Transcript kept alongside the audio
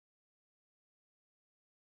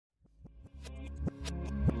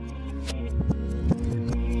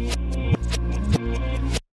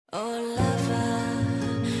Oh lava,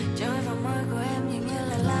 trôi vào môi của em dường như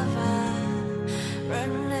là lava.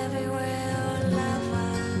 Run everywhere, oh lava.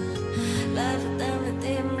 Lava tan từ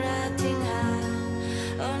tim ra thiên hà.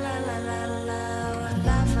 Oh la la la la, oh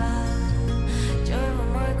lava. Trôi vào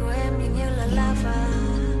môi của em dường như là lava.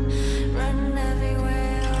 Run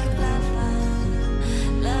everywhere, oh lava.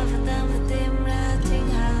 Lava tan từ tim ra thiên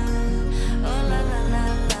hà. Oh la la la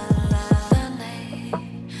la la. Ta này,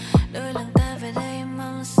 đôi lần ta về đây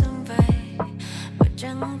mong sớm vậy. Màu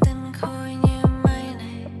trắng tinh khôi như mây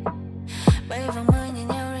này. Bay vào mơ nhìn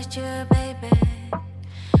nhau rồi chưa baby.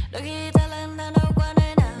 Đôi khi ta lần ta đâu qua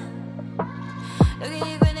nơi nào. Đôi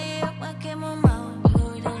khi quên đi ước mơ kia muôn màu.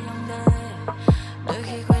 Lùi đời lòng đời. Đôi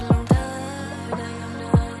khi quên lòng thơ. Đời lòng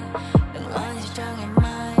đời. Đừng lo gì cho ngày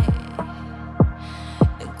mai.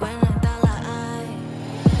 Đừng quên rằng ta là ai.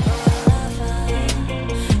 Oh lava.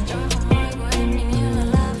 Trôi vào môi của em dường như là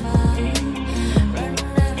lava. Run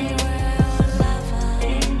everywhere, oh lava.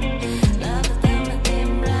 Lava tan từ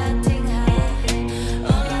tim ra thiên hà.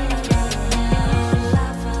 Oh la la la la, oh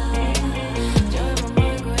lava. Trôi vào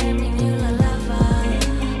môi của em dường như là lava.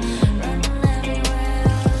 Run everywhere,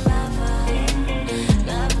 oh lava.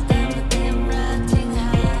 Lava tan từ tim ra thiên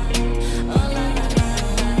hà. Oh la la la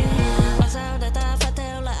la. Mà sao đời ta phải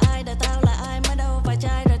theo là ai? Đời tao là ai? Mới đâu vài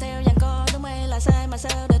chai rồi theo dàn co đúng hay là sai? Mà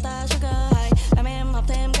sao đời ta sugar high? Làm em học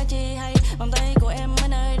thêm cái chi hay? Vòng tay của em mới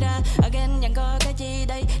nơi ra. Again dàn co cái chi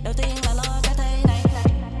đây? Đầu tiên là lo cái thây này.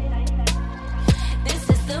 This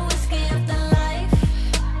is the whiskey of the life.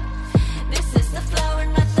 This is the flower,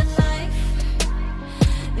 not the knife.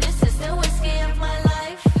 This is the whiskey of my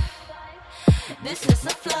life. This is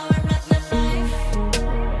the flower, not the knife.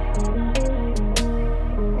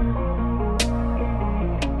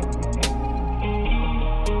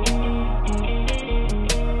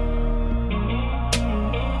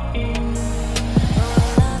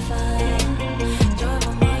 Oh lava, trôi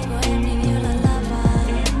vào môi của em dường như là lava.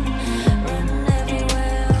 Run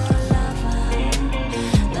everywhere, oh lava.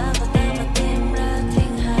 Lava tan vào tim ra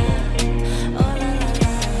thiên hà. Oh la la la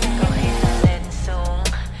la. Có khi ta lên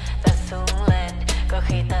xuống lên. Có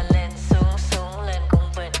khi ta lên xuống lên cũng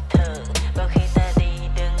bình thường. Có khi ta đi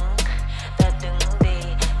đứng đi.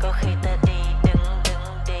 Có khi ta đi đứng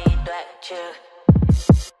đi đoạn chưa.